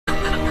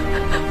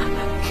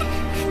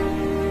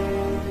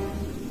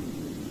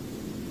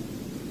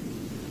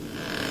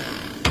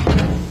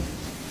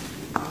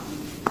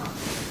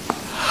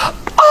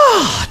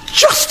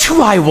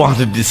who I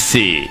wanted to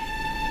see.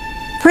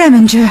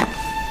 Preminger,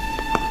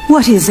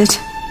 what is it?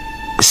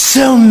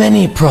 So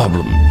many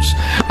problems.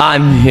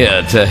 I'm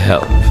here to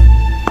help.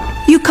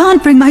 You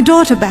can't bring my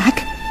daughter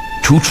back.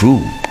 Too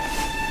true.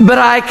 But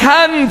I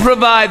can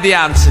provide the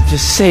answer to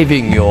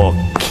saving your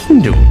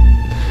kingdom.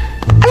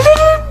 A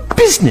little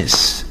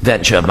business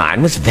venture of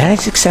mine was very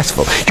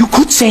successful. You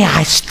could say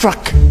I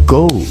struck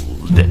gold.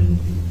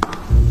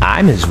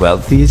 I'm as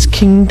wealthy as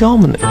King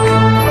Dominic.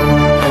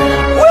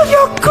 Well,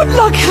 your good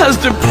luck has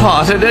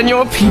departed, and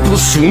your people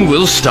soon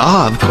will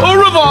starve. Au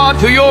revoir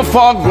to your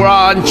foie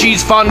gras and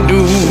cheese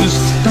fondues.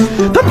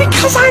 But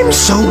because I'm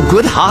so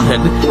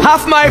good-hearted,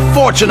 half my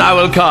fortune I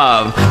will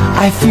carve.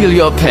 I feel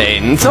your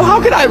pain, so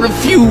how could I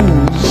refuse?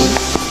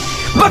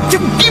 But to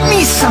give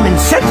me some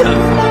incentive,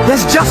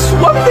 there's just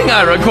one thing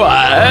I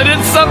require, and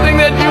it's something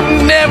that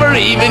you never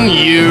even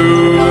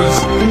use.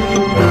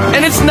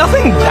 And it's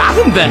nothing that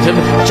inventive,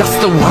 just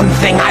the one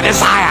thing I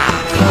desire.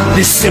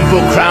 This simple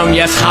crown,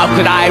 yes, how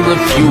could I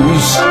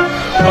refuse?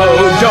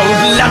 Oh,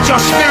 don't let your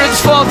spirits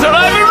falter,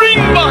 I've a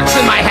ring box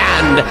in my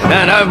hand,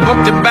 and I've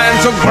booked a band,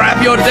 so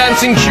grab your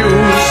dancing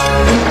shoes.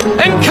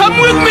 And come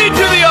with me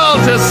to the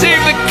altar, save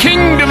the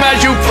kingdom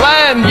as you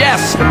planned.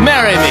 Yes,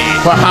 marry me,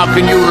 for how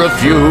can you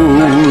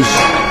refuse?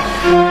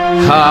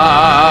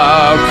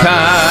 How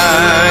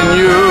can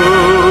you